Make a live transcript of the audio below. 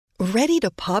Ready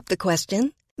to pop the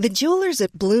question? The jewelers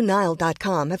at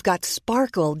BlueNile.com have got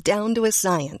sparkle down to a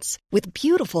science with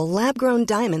beautiful lab-grown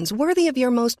diamonds worthy of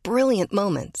your most brilliant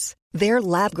moments. Their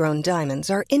lab-grown diamonds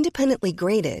are independently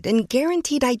graded and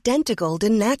guaranteed identical to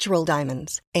natural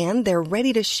diamonds, and they're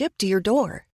ready to ship to your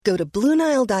door. Go to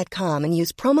BlueNile.com and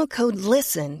use promo code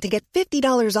LISTEN to get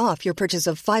 $50 off your purchase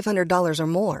of $500 or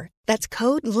more. That's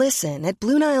code LISTEN at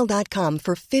BlueNile.com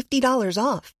for $50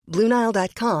 off.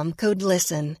 BlueNile.com, code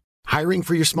LISTEN. Hiring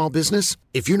for your small business?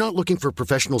 If you're not looking for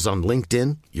professionals on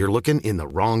LinkedIn, you're looking in the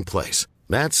wrong place.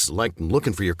 That's like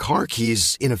looking for your car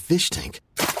keys in a fish tank.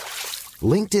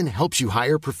 LinkedIn helps you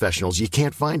hire professionals you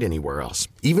can't find anywhere else,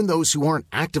 even those who aren't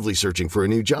actively searching for a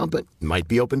new job but might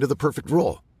be open to the perfect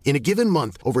role. In a given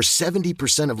month, over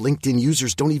 70% of LinkedIn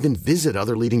users don't even visit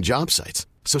other leading job sites.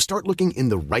 So start looking in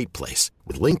the right place.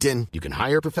 With LinkedIn, you can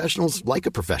hire professionals like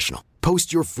a professional.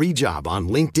 Post your free job on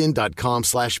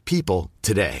linkedin.com/people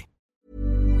today.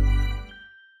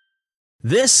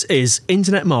 This is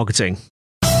Internet Marketing.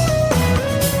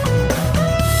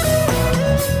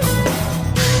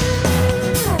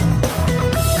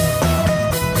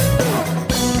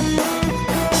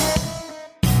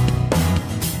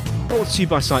 Brought to you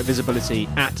by Site Visibility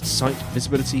at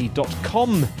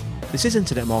sitevisibility.com. This is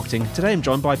Internet Marketing. Today I'm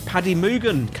joined by Paddy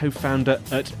Moogan, co-founder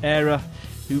at Aira,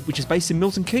 which is based in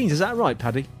Milton Keynes. Is that right,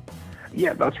 Paddy?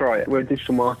 Yeah, that's right. We're a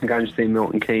digital marketing agency in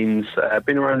Milton Keynes.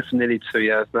 Been around for nearly 2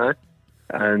 years now,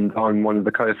 and I'm one of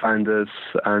the co-founders.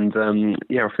 And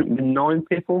I think we're 9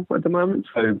 people at the moment,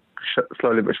 so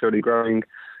slowly but surely growing,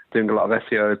 doing a lot of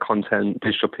SEO, content,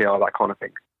 digital PR, that kind of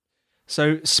thing.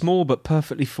 So small but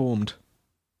perfectly formed.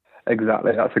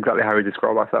 Exactly. That's exactly how we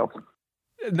describe ourselves.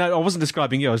 No, I wasn't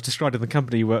describing you. I was describing the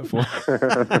company you work for.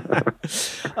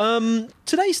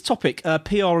 Today's topic,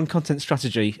 PR and content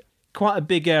strategy. Quite a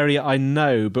big area, I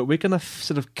know, but we're going to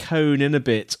sort of cone in a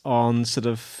bit on sort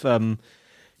of, I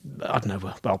don't know,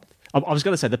 well, I was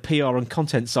going to say the PR and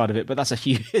content side of it, but that's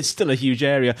it's still a huge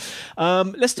area.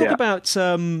 Let's talk about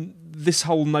this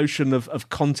whole notion of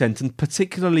content, and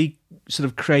particularly sort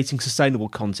of creating sustainable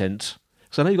content.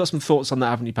 So I know you've got some thoughts on that,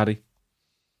 haven't you, Paddy?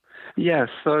 Yeah,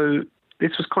 so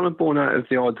this was kind of born out of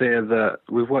the idea that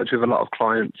we've worked with a lot of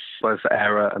clients, both at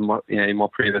Aira and in my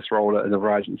previous role at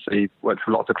another agency, worked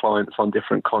with lots of clients on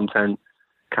different content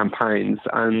campaigns,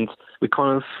 and we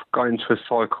kind of got into a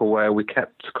cycle where we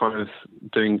kept kind of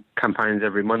doing campaigns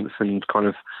every month and kind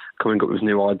of coming up with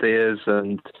new ideas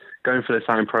and going through the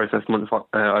same process month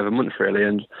over month, really.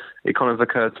 And it kind of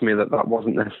occurred to me that that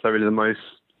wasn't necessarily the most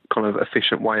kind of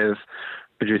efficient way of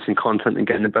producing content and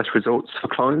getting the best results for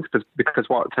clients, because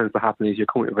what tends to happen is you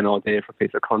come up with an idea for a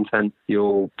piece of content,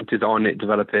 you'll design it,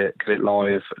 develop it, get it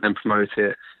live, and then promote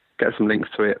it, get some links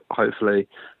to it, hopefully,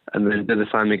 and then do the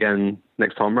same again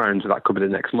next time round. So that could be the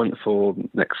next month or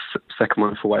next second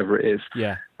month or whatever it is.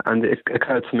 Yeah. And it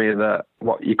occurred to me that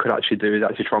what you could actually do is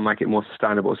actually try and make it more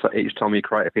sustainable. So each time you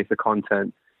create a piece of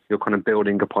content, you're kind of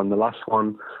building upon the last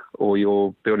one, or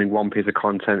you're building one piece of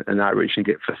content and outreaching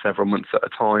it for several months at a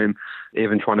time,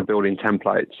 even trying to build in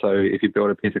templates. So if you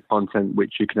build a piece of content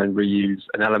which you can then reuse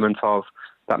an element of,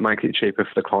 that makes it cheaper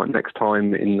for the client next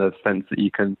time, in the sense that you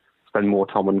can spend more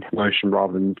time on promotion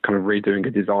rather than kind of redoing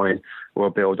a design or a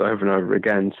build over and over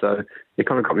again. So it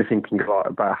kind of got me thinking a lot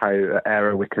about how at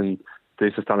Aira we can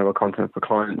do sustainable content for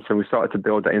clients, and we started to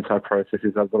build that into our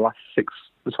processes over the last 6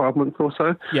 to 12 months or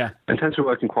so. Yeah, and it tends to be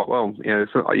working quite well.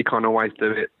 So you can't always do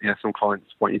it. Some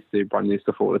clients want you to do brand new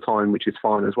stuff all the time, which is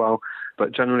fine as well.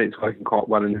 But generally, it's working quite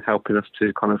well and helping us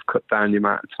to kind of cut down the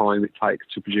amount of time it takes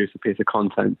to produce a piece of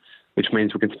content, which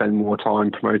means we can spend more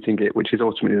time promoting it, which is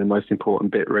ultimately the most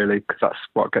important bit, really, because that's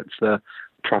what gets the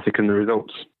traffic and the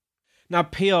results. Now,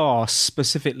 PR,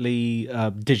 specifically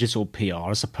digital PR,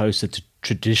 as opposed to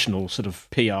traditional sort of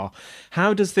PR,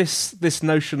 how does this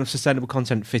notion of sustainable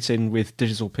content fit in with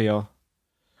digital PR?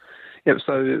 Yeah,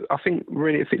 so I think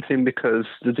really it fits in because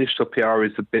the digital PR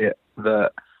is the bit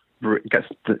that gets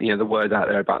the word out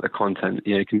there about the content.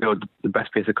 You can build the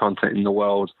best piece of content in the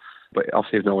world, but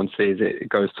obviously if no one sees it, it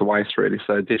goes to waste, really.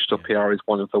 So digital PR is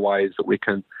one of the ways that we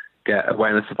can get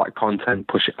awareness of that content,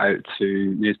 push it out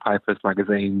to newspapers,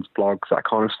 magazines, blogs, that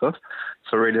kind of stuff.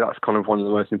 So really that's kind of one of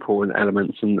the most important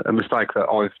elements. And a mistake that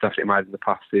I've definitely made in the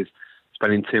past is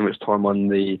spending too much time on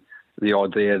the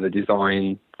idea, the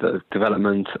design, the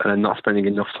development, and then not spending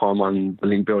enough time on the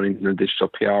link building and the digital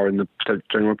PR and the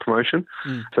general promotion.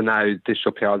 So now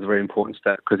digital PR is a very important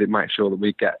step because it makes sure that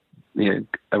we get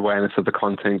awareness of the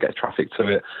content, get traffic to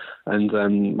it,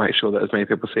 and make sure that as many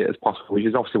people see it as possible, which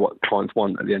is obviously what clients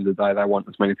want at the end of the day. They want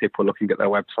as many people looking at their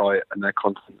website and their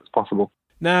content as possible.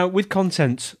 Now, with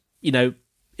content,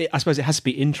 it I suppose it has to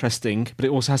be interesting, but it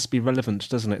also has to be relevant,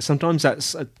 doesn't it? Sometimes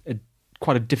that's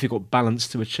quite a difficult balance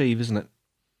to achieve, isn't it?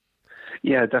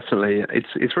 Yeah, definitely.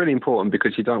 It's really important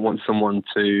because you don't want someone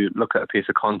to look at a piece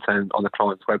of content on the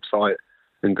client's website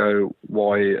and go,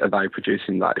 why are they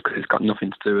producing that? Because it's got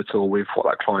nothing to do at all with what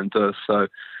that client does. So,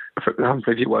 for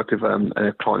example, if you work with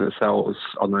a client that sells,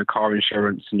 I don't know, car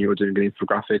insurance, and you're doing an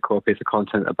infographic or a piece of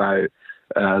content about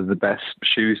the best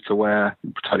shoes to wear,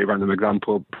 totally random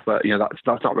example, but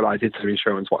that's not related to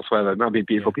insurance whatsoever. It might be a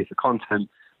beautiful piece of content,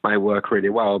 may work really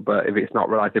well, but if it's not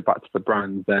related back to the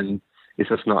brand, then it's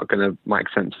just not going to make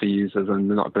sense for users, and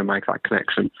they're not going to make that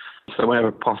connection. So whenever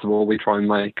possible, we try and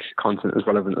make content as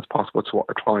relevant as possible to what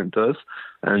the client does.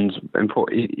 And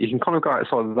you can kind of go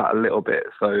outside of that a little bit,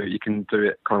 so you can do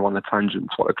it kind of on a tangent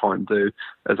to what the client do,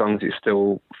 as long as it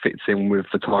still fits in with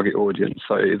the target audience.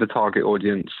 So if the target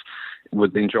audience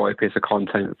would enjoy a piece of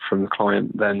content from the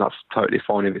client, then that's totally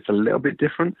fine if it's a little bit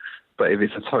different. But if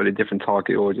it's a totally different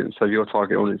target audience, so if your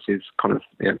target audience is kind of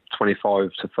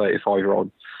 25 to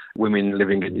 35-year-old women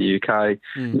living in the UK,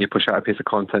 and you push out a piece of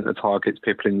content that targets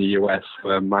people in the US who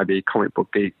are maybe comic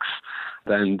book geeks,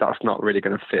 then that's not really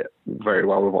going to fit very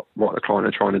well with what the client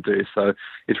are trying to do. So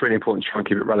it's really important to try and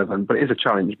keep it relevant. But it is a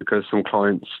challenge because some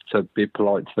clients, to be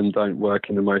polite to them, don't work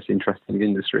in the most interesting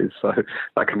industries. So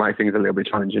that can make things a little bit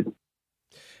challenging.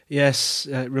 Yes,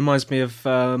 it reminds me of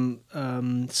some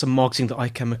marketing that I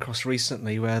came across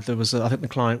recently where there was, I think the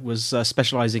client was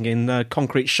specialising in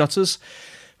concrete shutters,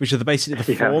 which are basically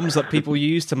the forms that people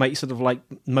use to make sort of like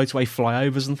motorway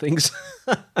flyovers and things.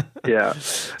 Yeah.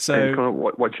 So and kind of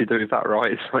what you do with that,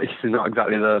 right? It's not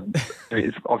exactly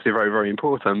it's obviously very, very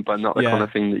important, but not the kind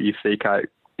of thing that you seek out,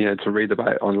 to read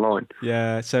about online.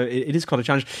 Yeah, so it is quite a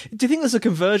challenge. Do you think there's a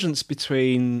convergence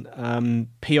between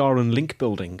PR and link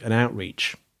building and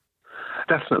outreach?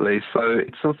 Definitely. So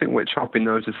it's something which I've been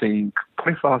noticing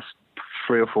probably for the last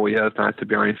 3 or 4 years now, to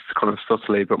be honest, kind of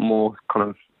subtly, but more kind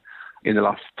of in the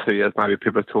last 2 years, maybe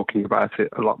people are talking about it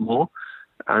a lot more.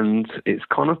 And it's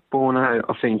kind of borne out,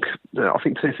 I think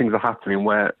 2 things are happening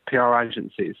where PR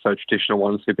agencies, so traditional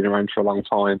ones who've been around for a long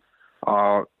time,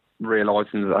 are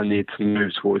realising that they need to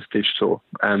move towards digital.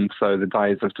 So the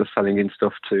days of just selling in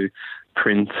stuff to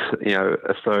print,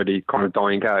 are slowly kind of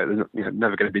dying out. They're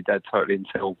never going to be dead totally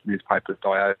until newspapers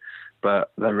die out.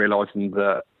 But they're realising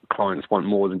that clients want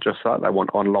more than just that. They want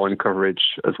online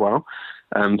coverage as well.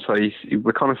 So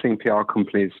we're kind of seeing PR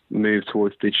companies move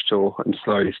towards digital and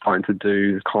slowly starting to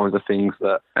do the kinds of things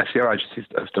that SEO agencies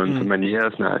have done for many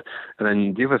years now. And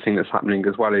then the other thing that's happening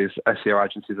as well is SEO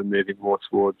agencies are moving more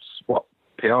towards what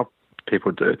PR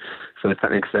people do. So the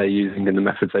techniques they're using and the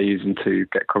methods they're using to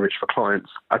get coverage for clients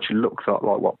actually looks like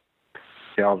what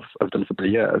PR have done for the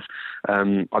years.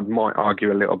 I might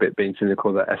argue a little bit, being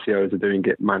cynical, that SEOs are doing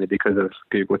it mainly because of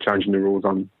Google changing the rules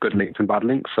on good links and bad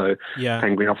links. So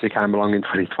Penguin obviously came along in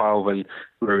 2012 and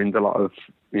ruined a lot of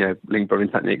link building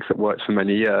techniques that worked for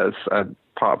many years.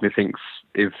 Part of me thinks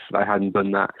if they hadn't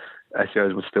done that,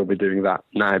 SEOs would still be doing that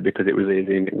now because it was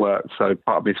easy and it worked. So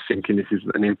part of me is thinking this is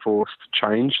an enforced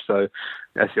change. So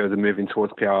SEOs are moving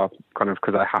towards PR kind of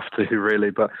because they have to,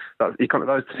 really. But those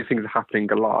 2 things are happening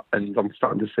a lot, and I'm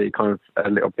starting to see kind of a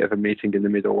little bit of a meeting in the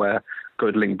middle where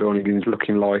good link building is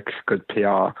looking like good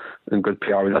PR, and good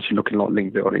PR is actually looking like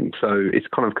link building. So it's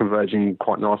kind of converging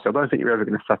quite nicely. I don't think you're ever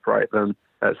going to separate them,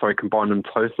 combine them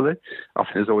totally. I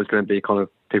think there's always going to be kind of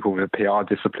people with a PR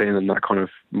discipline and that kind of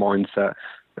mindset.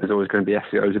 There's always going to be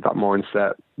SEOs with that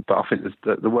mindset, but I think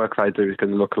the work they do is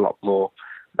going to look a lot more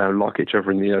like each other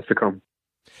in the years to come.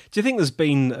 Do you think there's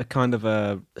been a kind of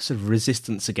a sort of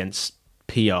resistance against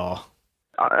PR?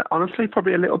 Honestly,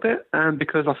 probably a little bit,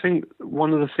 because I think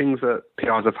one of the things that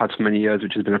PRs have had for many years,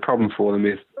 which has been a problem for them,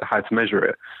 is how to measure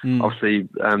it. Obviously,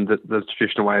 the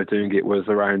traditional way of doing it was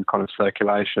around kind of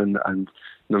circulation and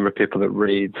number of people that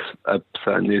read a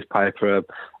certain newspaper,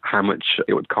 how much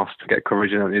it would cost to get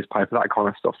coverage in a newspaper, that kind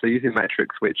of stuff. So using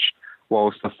metrics which,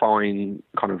 whilst they're fine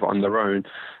kind of on their own,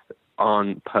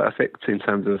 aren't perfect in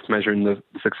terms of measuring the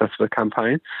success of a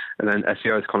campaign. And then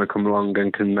SEOs kind of come along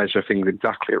and can measure things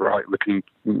exactly right. We can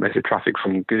measure traffic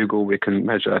from Google. We can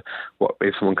measure what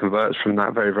if someone converts from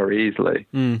that very, very easily.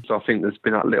 So I think there's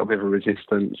been that little bit of a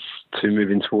resistance to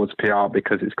moving towards PR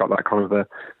because it's got that kind of a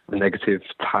negative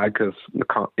tag of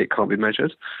it can't be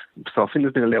measured. So I think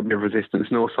there's been a little bit of resistance,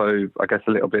 and also I guess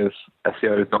a little bit of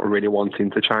SEOs not really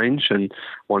wanting to change and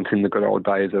wanting the good old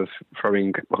days of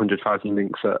throwing 100,000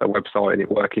 links at a website and it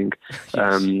working.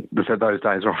 Yes. So those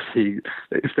days are obviously,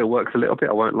 it still works a little bit,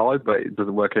 I won't lie, but it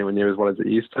doesn't work anywhere near as well as it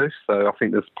used to. So I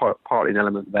think there's partly an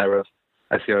element there of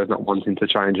SEOs not wanting to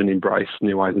change and embrace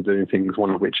new ways of doing things,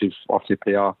 one of which is obviously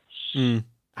PR.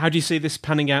 How do you see this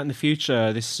panning out in the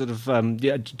future? This sort of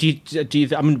do you?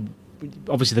 I mean,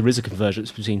 obviously there is a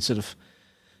convergence between sort of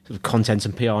content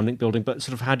and PR and link building, but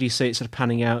sort of how do you see it sort of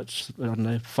panning out? I don't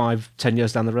know, 5-10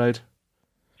 years down the road.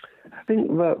 I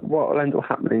think that what will end up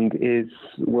happening is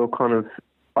we'll kind of,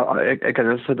 again,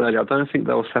 as I said earlier, I don't think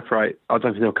they'll separate. I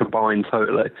don't think they'll combine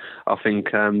totally. I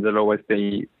think there'll always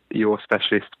be your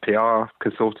specialist PR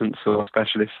consultants or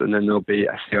specialists, and then there'll be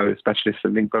SEO specialists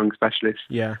and link building specialists.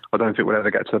 Yeah. I don't think we'll ever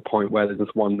get to a point where there's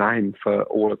just one name for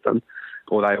all of them,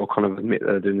 or they all kind of admit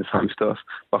they're doing the same stuff.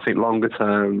 But I think longer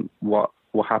term, what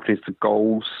will happen is the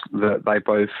goals that they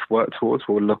both work towards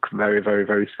will look very, very,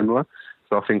 very similar.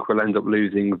 So I think we'll end up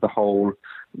losing the whole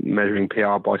measuring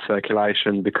PR by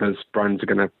circulation, because brands are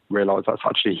going to realise that's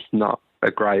actually not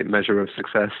a great measure of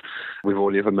success with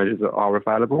all the other measures that are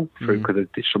available through, because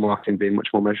of digital marketing being much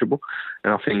more measurable.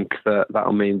 And I think that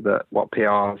that'll mean that what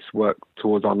PRs work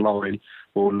towards online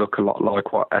will look a lot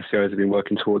like what SEOs have been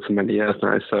working towards for many years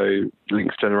now. So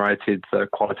links generated, the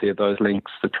quality of those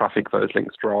links, the traffic those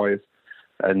links drive,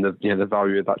 and the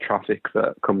value of that traffic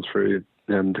that comes through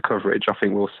the coverage. I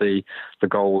think we'll see the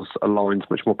goals aligned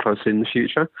much more closely in the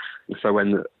future. So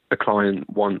when a client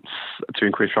wants to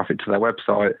increase traffic to their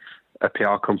website, a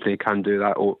PR company can do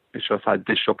that, or should I say, a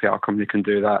digital PR company can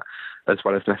do that, as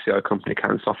well as an SEO company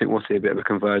can. So I think we'll see a bit of a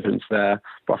convergence there.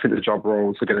 But I think the job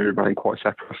roles are going to remain quite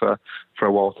separate for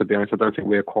a while, to be honest. I don't think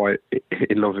we're quite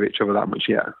in love with each other that much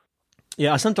yet.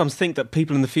 Yeah, I sometimes think that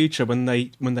people in the future, when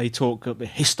they talk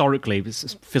historically,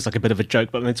 this feels like a bit of a joke,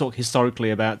 but when they talk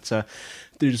historically about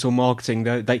digital marketing,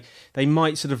 they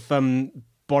might sort of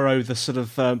borrow the sort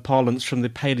of parlance from the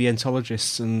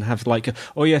paleontologists and have like,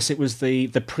 oh yes, it was the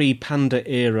pre-Panda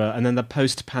era and then the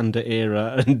post-Panda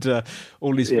era and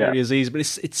all these various these. But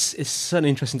it's certainly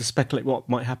interesting to speculate what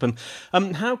might happen.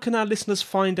 How can our listeners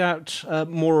find out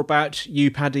more about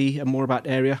you, Paddy, and more about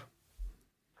Area?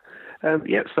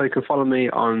 So you can follow me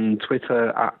on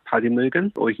Twitter at Paddy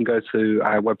Moogan, or you can go to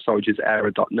our website, which is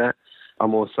era.net.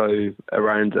 I'm also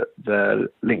around at the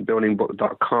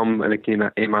linkbuildingbook.com, and you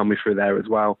can email me through there as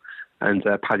well. And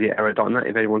paddy@era.net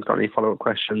if anyone's got any follow-up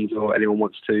questions or anyone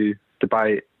wants to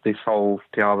debate this whole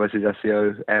PR versus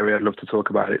SEO area, I'd love to talk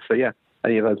about it. So yeah,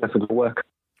 any of those methods will work.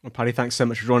 Well, Paddy, thanks so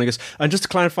much for joining us. And just to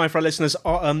clarify for our listeners,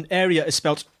 Area is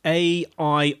spelled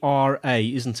AIRA,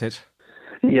 isn't it?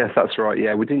 Yes, that's right.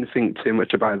 Yeah, we didn't think too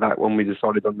much about that when we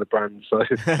decided on the brand, so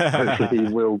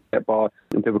hopefully we'll get by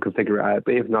and people can figure it out.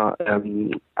 But if not,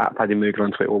 at Paddy Moogan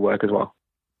on Twitter will work as well.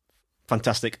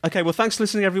 Fantastic. Okay, well, thanks for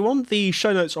listening, everyone. The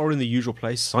show notes are in the usual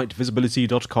place,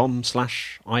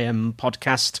 sitevisibility.com/IM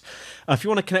podcast. If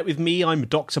you want to connect with me, I'm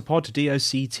Dr. Pod,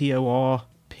 DOCTORPOD,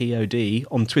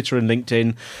 on Twitter and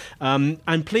LinkedIn.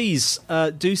 And please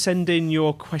do send in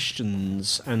your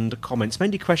questions and comments,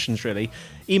 mainly questions really.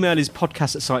 Email is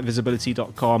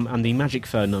podcast@sitevisibility.com, and the magic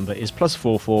phone number is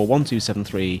 +44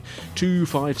 1273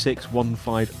 256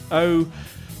 150.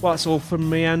 Well, that's all from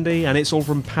me, Andy, and it's all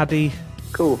from Paddy.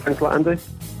 Cool, thanks a lot, Andy.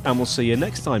 And we'll see you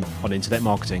next time on Internet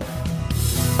Marketing.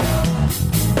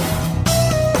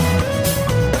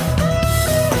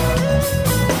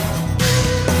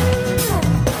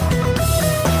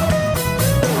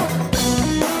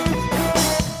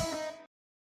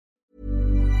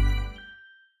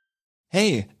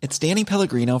 Hey, it's Danny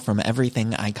Pellegrino from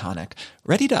Everything Iconic.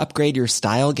 Ready to upgrade your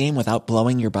style game without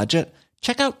blowing your budget?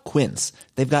 Check out Quince.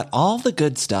 They've got all the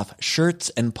good stuff, shirts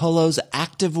and polos,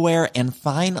 activewear, and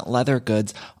fine leather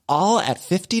goods, all at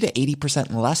 50 to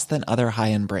 80% less than other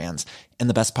high-end brands. And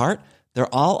the best part?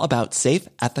 They're all about safe,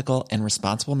 ethical, and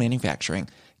responsible manufacturing.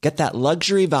 Get that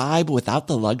luxury vibe without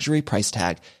the luxury price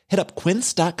tag. Hit up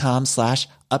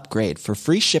quince.com/upgrade for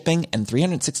free shipping and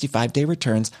 365-day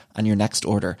returns on your next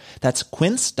order. That's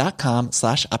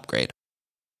quince.com/upgrade.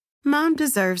 Mom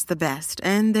deserves the best,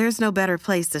 and there's no better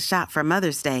place to shop for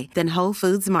Mother's Day than Whole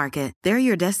Foods Market. They're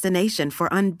your destination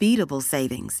for unbeatable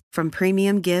savings, from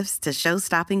premium gifts to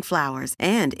show-stopping flowers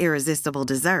and irresistible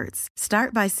desserts.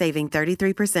 Start by saving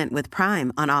 33% with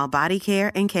Prime on all body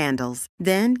care and candles.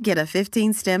 Then get a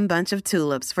 15-stem bunch of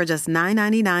tulips for just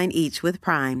 $9.99 each with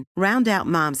Prime. Round out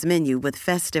Mom's menu with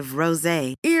festive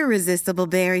rosé, irresistible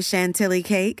berry chantilly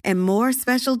cake, and more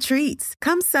special treats.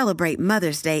 Come celebrate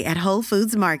Mother's Day at Whole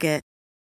Foods Market.